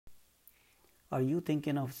Are you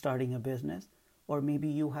thinking of starting a business? Or maybe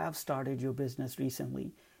you have started your business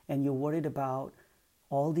recently and you're worried about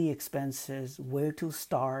all the expenses, where to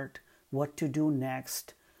start, what to do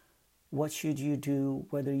next, what should you do,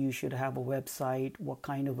 whether you should have a website, what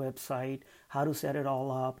kind of website, how to set it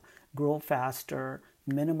all up, grow faster,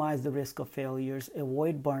 minimize the risk of failures,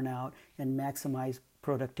 avoid burnout, and maximize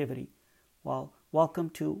productivity. Well, welcome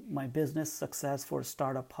to my Business Success for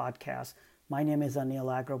Startup podcast. My name is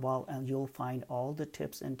Anil Agrawal, and you'll find all the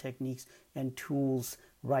tips and techniques and tools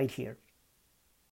right here.